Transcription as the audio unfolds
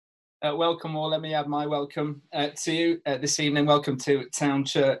Welcome all. Let me add my welcome to you this evening. Welcome to Town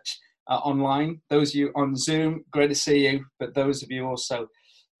Church online. Those of you on Zoom, great to see you. But those of you also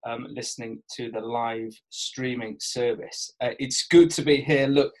listening to the live streaming service, it's good to be here.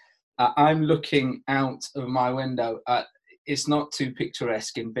 Look, I'm looking out of my window. It's not too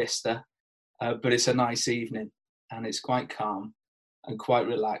picturesque in Bicester, but it's a nice evening and it's quite calm and quite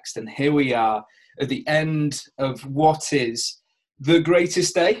relaxed. And here we are at the end of what is the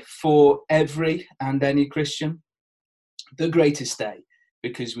greatest day for every and any Christian. The greatest day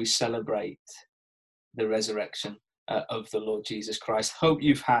because we celebrate the resurrection of the Lord Jesus Christ. Hope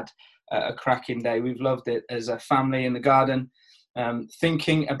you've had a cracking day. We've loved it as a family in the garden,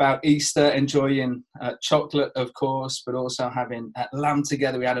 thinking about Easter, enjoying chocolate, of course, but also having lamb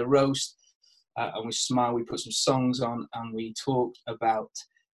together. We had a roast and we smiled. We put some songs on and we talked about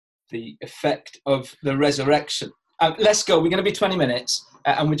the effect of the resurrection. Let's go. We're going to be 20 minutes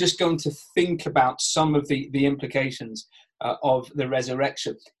and we're just going to think about some of the implications of the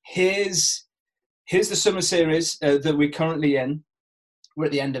resurrection. Here's the summer series that we're currently in. We're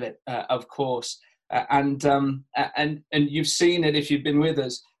at the end of it, of course. And you've seen it if you've been with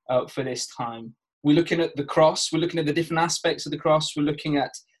us for this time. We're looking at the cross. We're looking at the different aspects of the cross. We're looking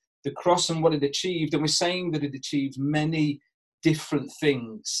at the cross and what it achieved. And we're saying that it achieved many different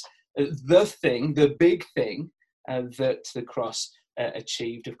things. The big thing that the cross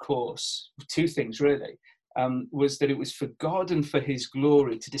achieved, of course, two things really, was that it was for God and for his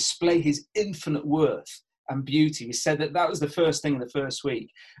glory to display his infinite worth and beauty. We said that was the first thing in the first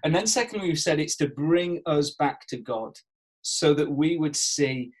week. And then secondly, we've said it's to bring us back to God so that we would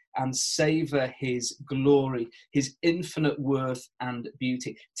see and savor his glory, his infinite worth and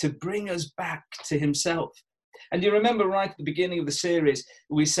beauty, to bring us back to himself. And you remember right at the beginning of the series,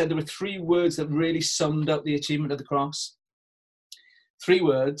 we said there were three words that really summed up the achievement of the cross. Three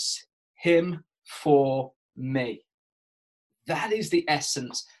words: him, for, me. That is the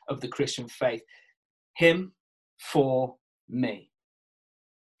essence of the Christian faith. Him, for, me.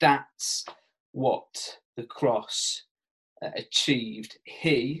 That's what the cross achieved.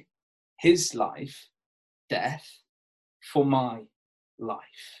 His life, death, for my life.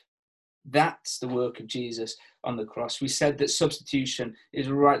 That's the work of Jesus on the cross. We said that substitution is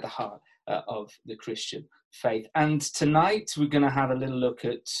right at the heart of the Christian faith. And tonight we're going to have a little look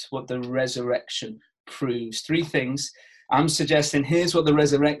at what the resurrection proves. Three things I'm suggesting. Here's what the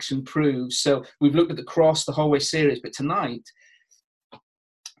resurrection proves. So we've looked at the cross the whole way series, but tonight,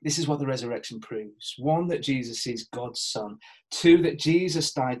 this is what the resurrection proves. One, that Jesus is God's Son. Two, that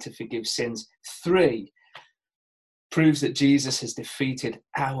Jesus died to forgive sins. Three, proves that Jesus has defeated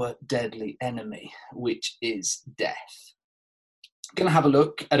our deadly enemy, which is death. I'm going to have a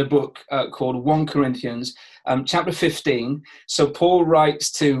look at a book called 1 Corinthians, chapter 15. So Paul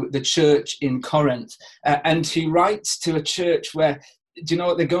writes to the church in Corinth, and he writes to a church where, do you know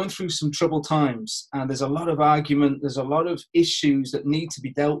what, they're going through some troubled times, and there's a lot of argument, there's a lot of issues that need to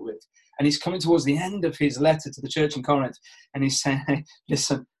be dealt with. And he's coming towards the end of his letter to the church in Corinth, and he's saying, hey,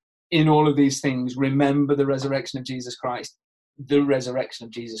 listen, in all of these things, remember the resurrection of Jesus Christ. The resurrection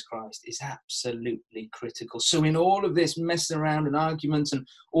of Jesus Christ is absolutely critical. So in all of this messing around and arguments and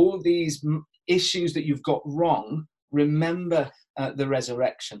all these issues that you've got wrong, remember the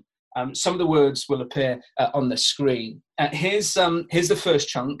resurrection. Some of the words will appear on the screen. Here's the first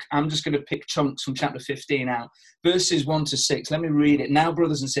chunk. I'm just going to pick chunks from chapter 15 out. Verses 1 to 6. Let me read it. Now,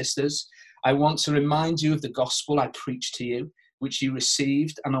 brothers and sisters, I want to remind you of the gospel I preached to you, which you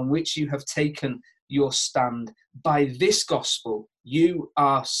received and on which you have taken your stand. By this gospel you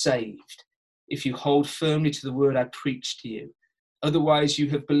are saved, if you hold firmly to the word I preached to you. Otherwise you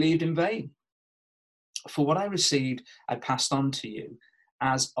have believed in vain. For what I received I passed on to you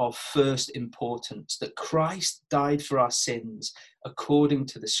as of first importance, that Christ died for our sins according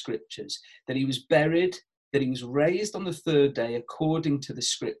to the scriptures, that he was buried, that he was raised on the third day according to the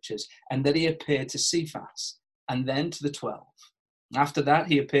scriptures, and that he appeared to Cephas and then to the 12. After that,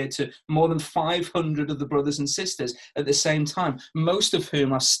 he appeared to more than 500 of the brothers and sisters at the same time, most of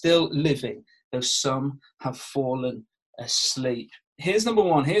whom are still living, though some have fallen asleep. Here's number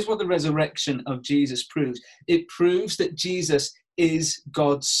one. Here's what the resurrection of Jesus proves. It proves that Jesus is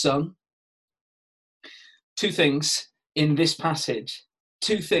God's Son. Two things in this passage.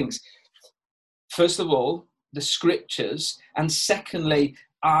 Two things. First of all, the scriptures, and secondly,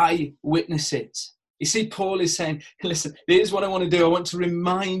 eyewitnesses. You see, Paul is saying, listen, here's what I want to do. I want to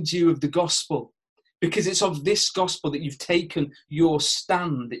remind you of the gospel, because it's of this gospel that you've taken your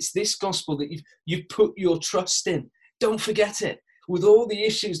stand. It's this gospel that you've put your trust in. Don't forget it. With all the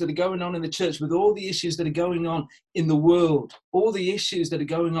issues that are going on in the church, with all the issues that are going on in the world, all the issues that are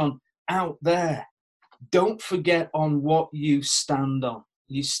going on out there. Don't forget on what you stand on.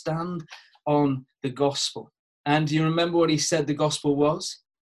 You stand on the gospel. And do you remember what he said the gospel was?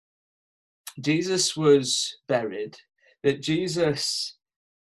 Jesus was buried, that Jesus,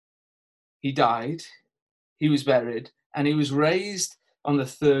 he died, he was buried, and he was raised on the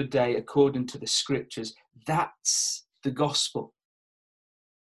third day according to the scriptures. That's the gospel.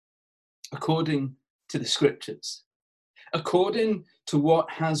 According to the scriptures. According to what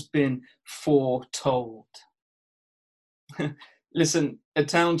has been foretold. Listen, at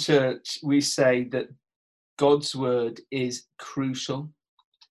Town Church, we say that God's word is crucial,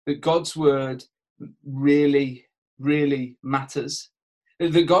 that God's word really, really matters.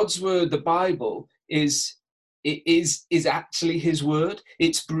 That God's word, the Bible, is actually his word.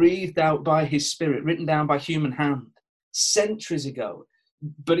 It's breathed out by his spirit, written down by human hand centuries ago.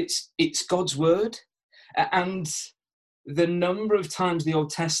 But it's God's word. And the number of times the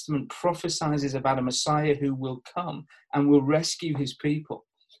Old Testament prophesies about a Messiah who will come and will rescue his people.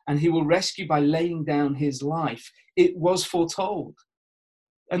 And he will rescue by laying down his life. It was foretold.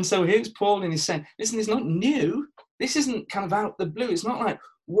 And so here's Paul, and he's saying, listen, it's not new. This isn't kind of out the blue. It's not like,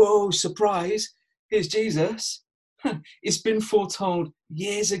 whoa, surprise, here's Jesus. It's been foretold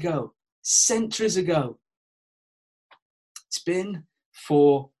years ago, centuries ago. It's been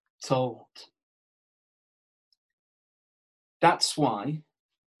foretold. That's why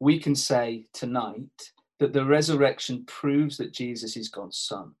we can say tonight that the resurrection proves that Jesus is God's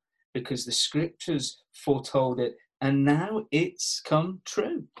Son, because the scriptures foretold it, and now it's come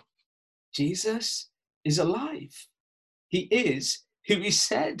true. Jesus is alive. He is who he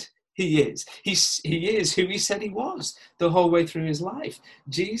said he is. He is who he said he was the whole way through his life.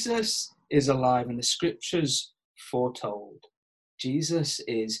 Jesus is alive, and the scriptures foretold. Jesus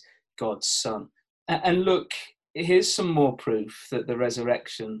is God's Son. And look, here's some more proof that the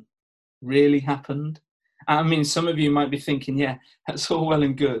resurrection really happened. I mean, some of you might be thinking, yeah, that's all well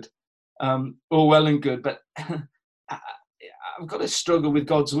and good. But I've got to struggle with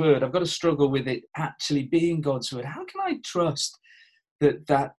God's word. I've got to struggle with it actually being God's word. How can I trust that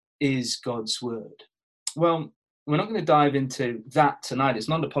that is God's word? Well, we're not going to dive into that tonight. It's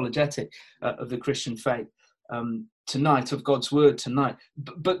not apologetic of the Christian faith tonight, of God's word tonight.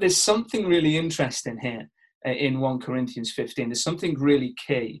 But there's something really interesting here in 1 Corinthians 15. There's something really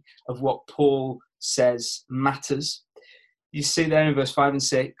key of what Paul says matters. You see there in verse 5 and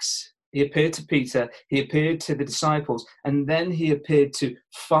 6, he appeared to Peter, he appeared to the disciples, and then he appeared to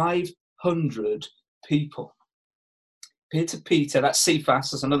 500 people. Appeared to Peter, that's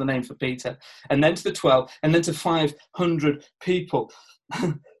Cephas, that's another name for Peter, and then to the 12, and then to 500 people.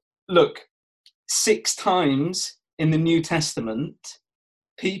 Look, 6 times in the New Testament,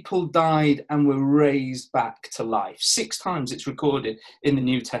 people died and were raised back to life. 6 times it's recorded in the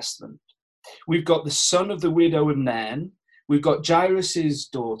New Testament. We've got the son of the widow of Nain. We've got Jairus'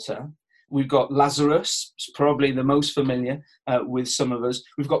 daughter. We've got Lazarus, probably the most familiar with some of us.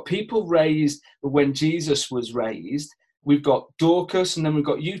 We've got people raised when Jesus was raised. We've got Dorcas, and then we've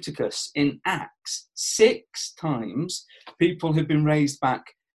got Eutychus in Acts. 6 times people have been raised back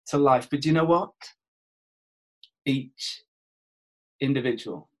to life. But do you know what? Each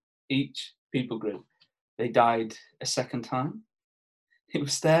individual, each people group, they died a second time. It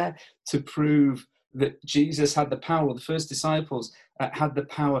was there to prove that Jesus had the power. The first disciples had the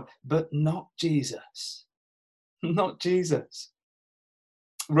power, but not Jesus. Not Jesus.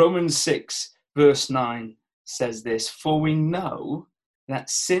 Romans 6 verse 9 says this, "For we know that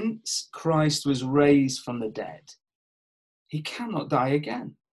since Christ was raised from the dead, he cannot die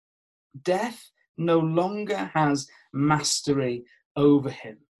again. Death no longer has mastery over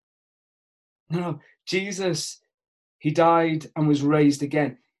him." No, Jesus, he died and was raised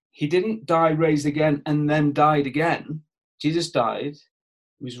again. He didn't die, raised again, and then died again. Jesus died,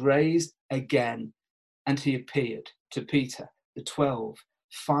 was raised again, and he appeared to Peter, the 12,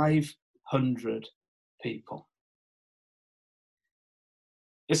 500 people.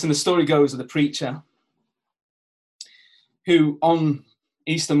 Listen, the story goes of the preacher who on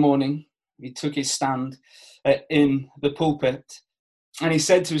Easter morning, he took his stand in the pulpit, and he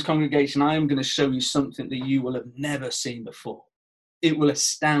said to his congregation, "I am going to show you something that you will have never seen before. It will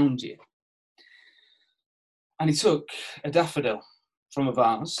astound you." And he took a daffodil from a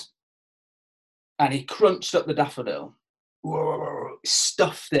vase, and he crunched up the daffodil,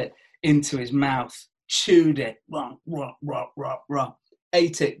 stuffed it into his mouth, chewed it,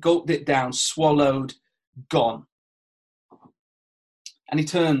 ate it, gulped it down, swallowed, gone. And he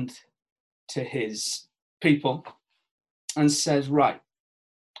turned to his people and says, "Right,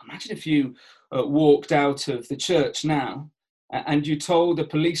 imagine if you walked out of the church now and you told a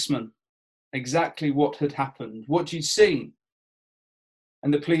policeman exactly what had happened, what you'd seen.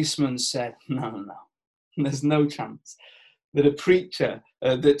 And the policeman said, no, there's no chance that a preacher,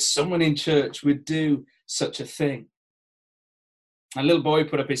 that someone in church would do such a thing. A little boy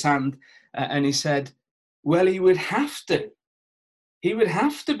put up his hand and he said, well, he would have to. He would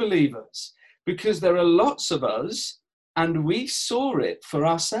have to believe us because there are lots of us and we saw it for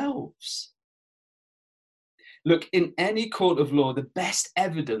ourselves. Look, in any court of law, the best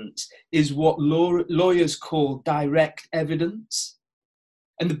evidence is what lawyers call direct evidence.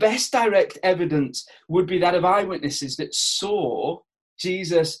 And the best direct evidence would be that of eyewitnesses that saw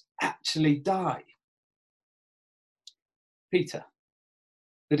Jesus actually die. Peter,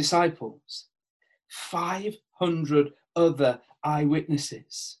 the disciples, 500 other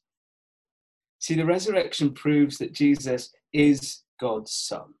eyewitnesses. See, the resurrection proves that Jesus is God's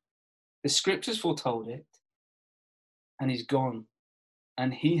Son. The scriptures foretold it, and he's gone,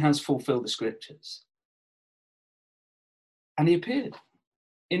 and he has fulfilled the scriptures. And he appeared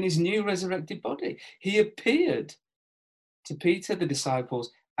in his new resurrected body. He appeared to Peter, the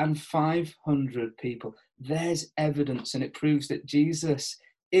disciples, and 500 people. There's evidence, and it proves that Jesus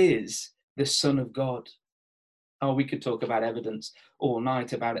is the Son of God. Oh, we could talk about evidence all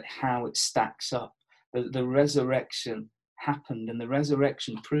night about it, how it stacks up. The resurrection happened, and the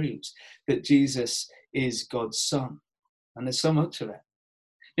resurrection proves that Jesus is God's Son. And there's so much of it.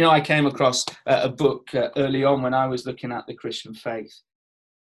 You know, I came across a book early on when I was looking at the Christian faith.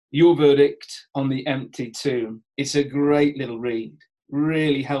 Your Verdict on the Empty Tomb. It's a great little read,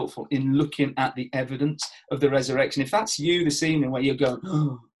 really helpful in looking at the evidence of the resurrection. If that's you this evening where you're going,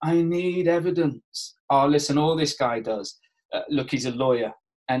 oh, I need evidence. Oh, listen, all this guy does, look, he's a lawyer,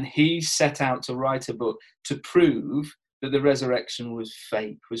 and he set out to write a book to prove that the resurrection was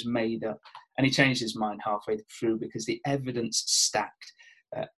fake, was made up. And he changed his mind halfway through because the evidence stacked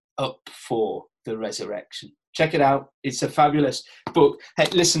up for the resurrection. Check it out. It's a fabulous book. Hey,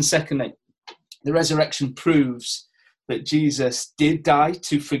 listen, secondly, the resurrection proves that Jesus did die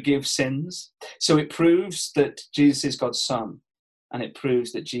to forgive sins. So it proves that Jesus is God's Son, and it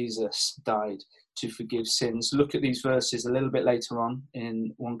proves that Jesus died to forgive sins. Look at these verses a little bit later on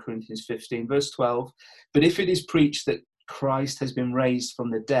in 1 Corinthians 15, verse 12. But if it is preached that Christ has been raised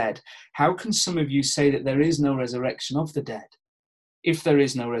from the dead, how can some of you say that there is no resurrection of the dead? If there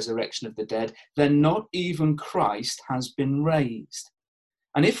is no resurrection of the dead, then not even Christ has been raised.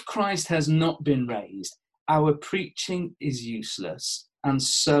 And if Christ has not been raised, our preaching is useless, and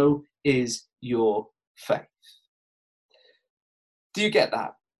so is your faith. Do you get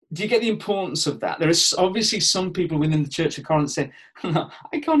that? Do you get the importance of that? There is obviously some people within the Church of Corinth saying, no,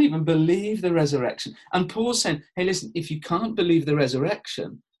 I can't even believe the resurrection. And Paul's saying, hey, listen, if you can't believe the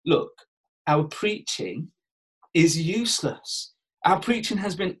resurrection, look, our preaching is useless. Our preaching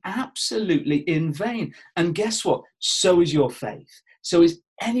has been absolutely in vain. And guess what? So is your faith. So is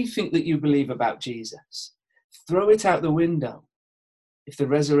anything that you believe about Jesus. Throw it out the window if the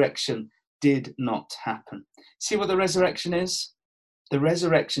resurrection did not happen. See what the resurrection is? The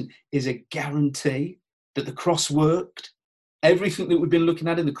resurrection is a guarantee that the cross worked. Everything that we've been looking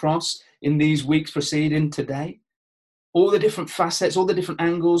at in the cross in these weeks preceding today, all the different facets, all the different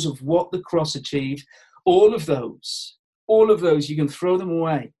angles of what the cross achieved, all of those, you can throw them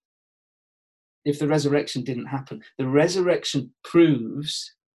away if the resurrection didn't happen. The resurrection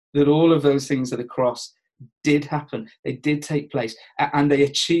proves that all of those things at the cross did happen. They did take place, and they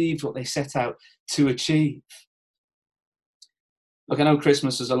achieved what they set out to achieve. Look, I know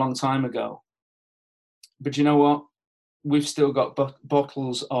Christmas was a long time ago, but you know what? We've still got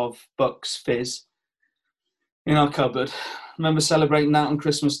bottles of Bucks Fizz in our cupboard. Remember celebrating that on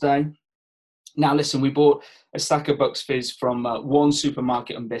Christmas Day? Now listen, we bought a stack of Bucks Fizz from one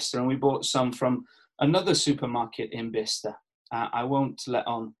supermarket in Bicester, and we bought some from another supermarket in Bicester. I won't let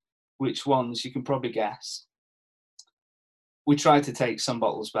on which ones, you can probably guess. We tried to take some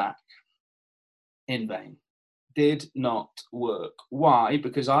bottles back in vain. Did not work. Why?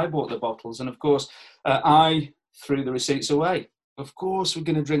 Because I bought the bottles, and of course I threw the receipts away. Of course we're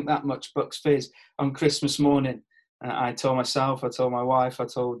going to drink that much Bucks Fizz on Christmas morning. I told myself, I told my wife, I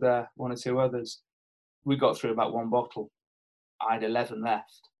told one or two others. We got through about one bottle. I had 11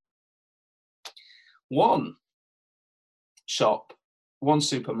 left. One shop, one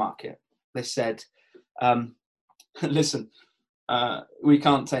supermarket, they said, listen, we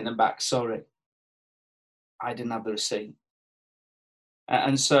can't take them back, sorry. I didn't have the receipt.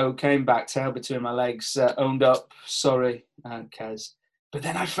 And so came back, tail between my legs, owned up, sorry, Kez. But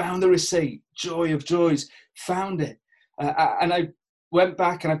then I found the receipt, joy of joys, found it. And I went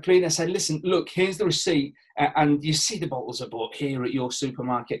back and I pleaded. I said, listen, look, here's the receipt. And you see the bottles I bought here at your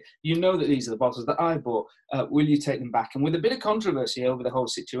supermarket. You know that these are the bottles that I bought. Will you take them back? And with a bit of controversy over the whole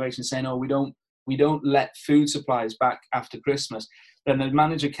situation, saying, oh, we don't let food supplies back after Christmas. Then the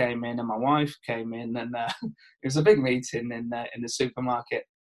manager came in and my wife came in, and it was a big meeting in the supermarket.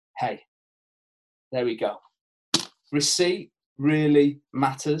 Hey, there we go. Receipt really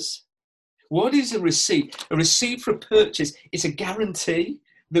matters. What is a receipt? A receipt for a purchase is a guarantee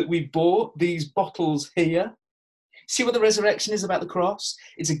that we bought these bottles here. See what the resurrection is about the cross?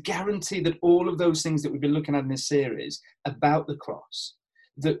 It's a guarantee that all of those things that we've been looking at in this series about the cross,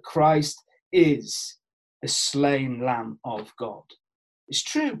 that Christ is the slain Lamb of God. It's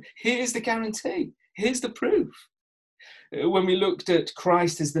true. Here's the guarantee. Here's the proof. When we looked at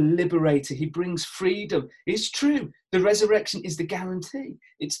Christ as the liberator, he brings freedom. It's true. The resurrection is the guarantee.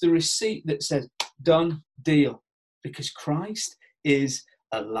 It's the receipt that says, done deal, because Christ is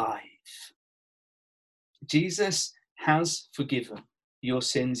alive. Jesus has forgiven your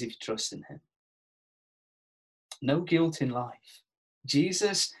sins if you trust in him. No guilt in life.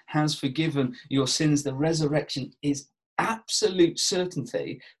 Jesus has forgiven your sins. The resurrection is absolute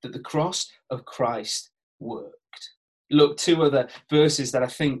certainty that the cross of Christ worked. Look, two other verses that I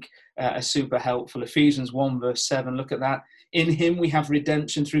think are super helpful. Ephesians 1 verse 7, look at that. In him we have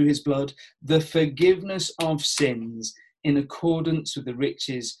redemption through his blood, the forgiveness of sins in accordance with the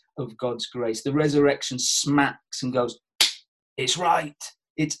riches of God's grace. The resurrection smacks and goes, it's right.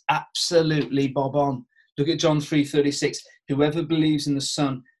 It's absolutely bob on. Look at John 3:36. Whoever believes in the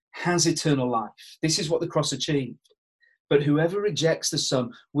Son has eternal life. This is what the cross achieved. But whoever rejects the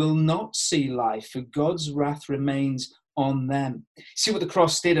Son will not see life, for God's wrath remains on them. See what the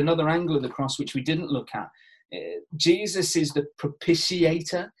cross did, another angle of the cross which we didn't look at. Jesus is the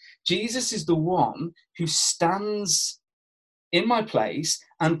propitiator. Jesus is the one who stands in my place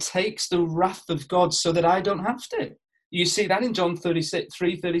and takes the wrath of God so that I don't have to. You see that in John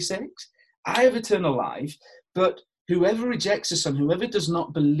 3:36. I have eternal life, but whoever rejects the Son, whoever does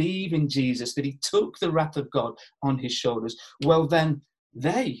not believe in Jesus, that he took the wrath of God on his shoulders, well, then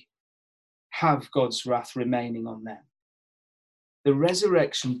they have God's wrath remaining on them. The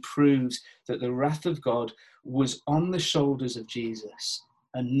resurrection proves that the wrath of God was on the shoulders of Jesus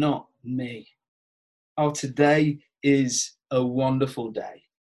and not me. Oh, today is a wonderful day.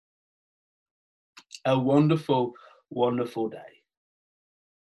 A wonderful, wonderful day.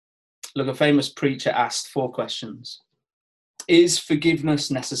 Look, a famous preacher asked 4 questions. Is forgiveness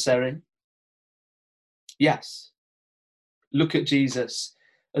necessary? Yes. Look at Jesus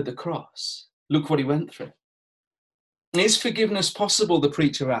at the cross. Look what he went through. Is forgiveness possible, the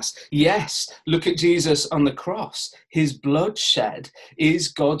preacher asked? Yes. Look at Jesus on the cross. His blood shed is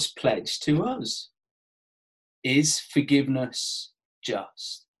God's pledge to us. Is forgiveness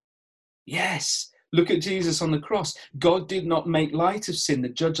just? Yes. Look at Jesus on the cross. God did not make light of sin. The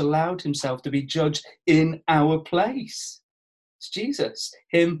judge allowed himself to be judged in our place. It's Jesus,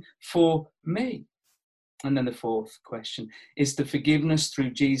 him for me. And then the 4th question, is the forgiveness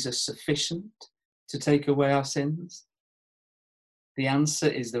through Jesus sufficient to take away our sins? The answer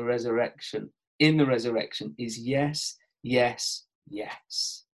is the resurrection. In the resurrection is yes, yes,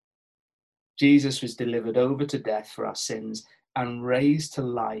 yes. Jesus was delivered over to death for our sins and raised to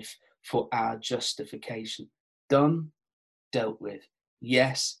life for our justification. Done, dealt with.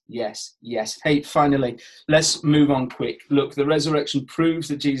 Yes, yes, yes. Hey, finally, let's move on quick. Look, the resurrection proves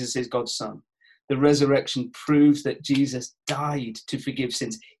that Jesus is God's Son. The resurrection proves that Jesus died to forgive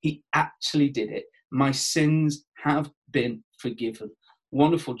sins. He actually did it. My sins have been forgiven.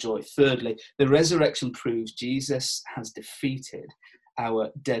 Wonderful joy. Thirdly, the resurrection proves Jesus has defeated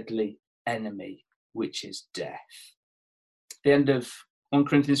our deadly enemy, which is death. The end of 1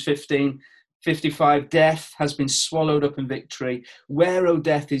 Corinthians 15:55, death has been swallowed up in victory. Where, O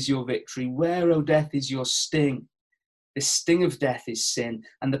death, is your victory? Where, O death, is your sting? The sting of death is sin,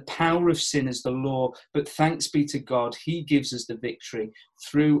 and the power of sin is the law. But thanks be to God, he gives us the victory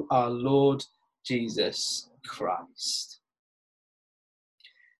through our Lord Jesus Christ.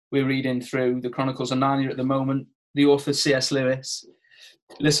 We're reading through the Chronicles of Narnia at the moment. The author C.S. Lewis.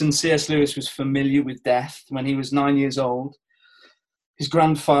 Listen, C.S. Lewis was familiar with death when he was 9 years old. His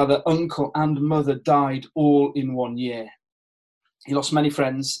grandfather, uncle, and mother died all in 1 year. He lost many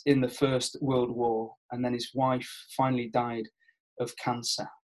friends in the First World War, and then his wife finally died of cancer.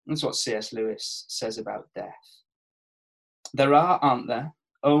 That's what C.S. Lewis says about death. There are, aren't there,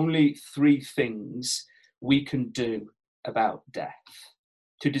 only 3 things we can do about death: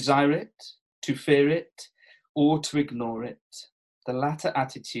 to desire it, to fear it, or to ignore it. The latter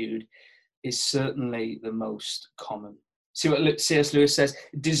attitude is certainly the most common. See what C.S. Lewis says?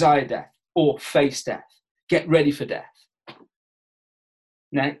 Desire death or face death. Get ready for death.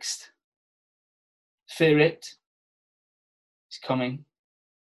 Next, fear it. It's coming.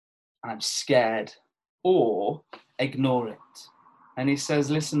 I'm scared. Or ignore it. And he says,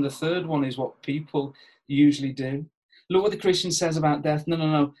 listen, the third one is what people usually do. Look what the Christian says about death.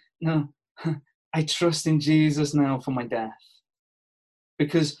 No. I trust in Jesus now for my death.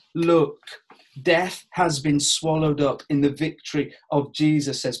 Because look, death has been swallowed up in the victory of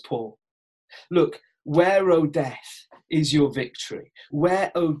Jesus, says Paul. Look, where, O death, is your victory?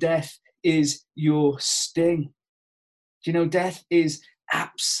 Where, O death, is your sting? Do you know, death is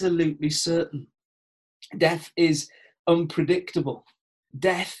absolutely certain. Death is unpredictable.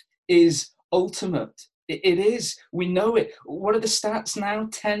 Death is ultimate. It is. We know it. What are the stats now?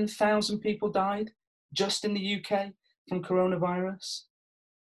 10,000 people died just in the UK from coronavirus.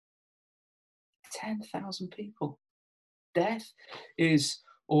 10,000 people. Death is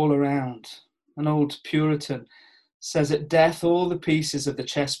all around. An old Puritan says, at death, all the pieces of the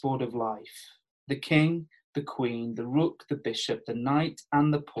chessboard of life, the king, the queen, the rook, the bishop, the knight,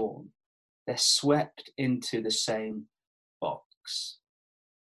 and the pawn, they're swept into the same box.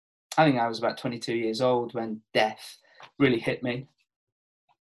 I think I was about 22 years old when death really hit me.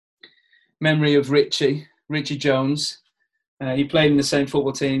 Memory of Richie Jones. He played in the same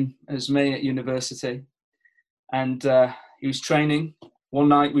football team as me at university. And he was training. One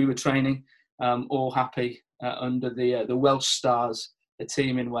night we were training, all happy, under the Welsh Stars, a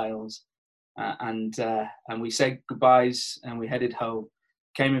team in Wales. And we said goodbyes and we headed home.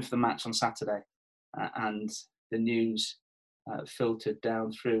 Came in for the match on Saturday. And the news filtered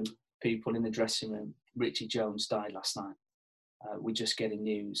down through people in the dressing room. Richie Jones died last night. We're just getting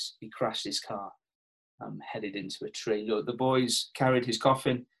news. He crashed his car, headed into a tree. Look, the boys carried his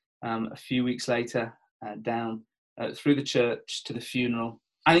coffin a few weeks later down through the church to the funeral.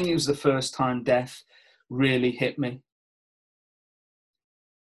 I think it was the first time death really hit me.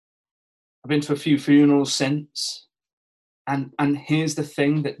 I've been to a few funerals since, and here's the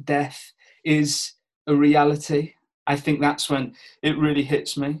thing, that death is a reality. I think that's when it really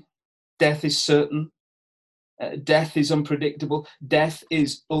hits me. Death is certain. Death is unpredictable. Death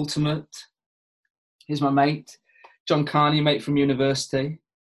is ultimate. Here's my mate, John Carney, mate from university,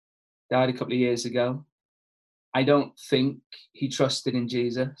 died a couple of years ago. I don't think he trusted in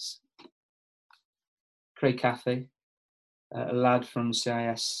Jesus. Craig Cathey, a lad from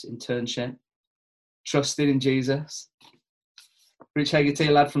CIS internship, trusted in Jesus. Rich Hegarty,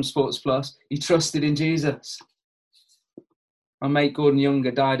 a lad from Sports Plus, he trusted in Jesus. My mate Gordon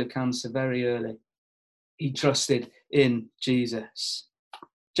Younger died of cancer very early. He trusted in Jesus.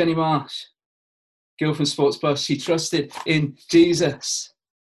 Jenny Marsh, girl from Sports Plus, she trusted in Jesus.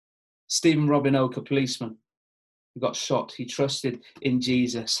 Stephen Robin Oak, a policeman who got shot, he trusted in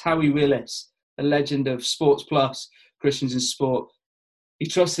Jesus. Howie Willis, a legend of Sports Plus, Christians in Sport, he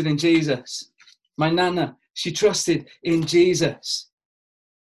trusted in Jesus. My nana, she trusted in Jesus.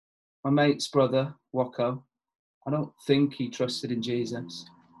 My mate's brother, Wacko, I don't think he trusted in Jesus.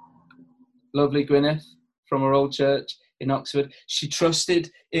 Lovely Gwyneth from her old church in Oxford, she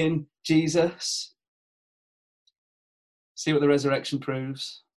trusted in Jesus. See what the resurrection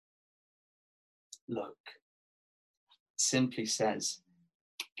proves? Look, it simply says,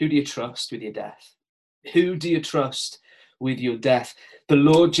 who do you trust with your death? Who do you trust with your death? The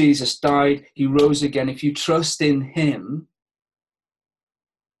Lord Jesus died, he rose again. If you trust in him,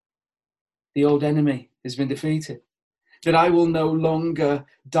 the old enemy has been defeated. That I will no longer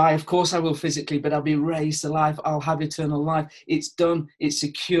die. Of course I will physically, but I'll be raised to life. I'll have eternal life. It's done. It's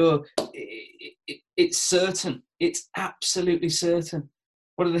secure. It's certain. It's absolutely certain.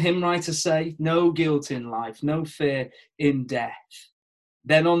 What do the hymn writers say? No guilt in life, no fear in death.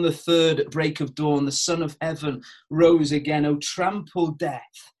 Then on the third at break of dawn, the Son of Heaven rose again. O trampled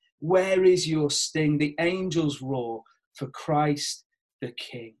death, where is your sting? The angels roar for Christ the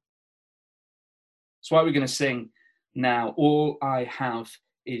King. That's why we're going to sing now, All I Have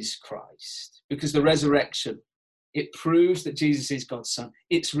is Christ. Because the resurrection, it proves that Jesus is God's Son.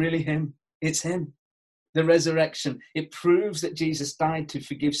 It's really him. It's him. The resurrection, it proves that Jesus died to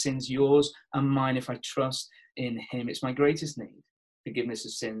forgive sins, yours and mine, if I trust in him. It's my greatest need, forgiveness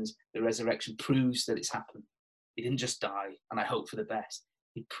of sins. The resurrection proves that it's happened. He didn't just die, and I hope for the best.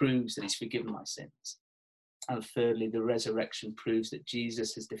 It proves that he's forgiven my sins. And thirdly, the resurrection proves that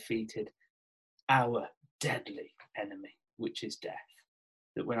Jesus has defeated our deadly enemy, which is death.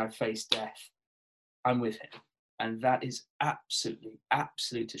 That when I face death, I'm with him. And that is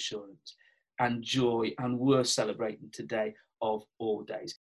absolute assurance and joy, and worth celebrating today of all days.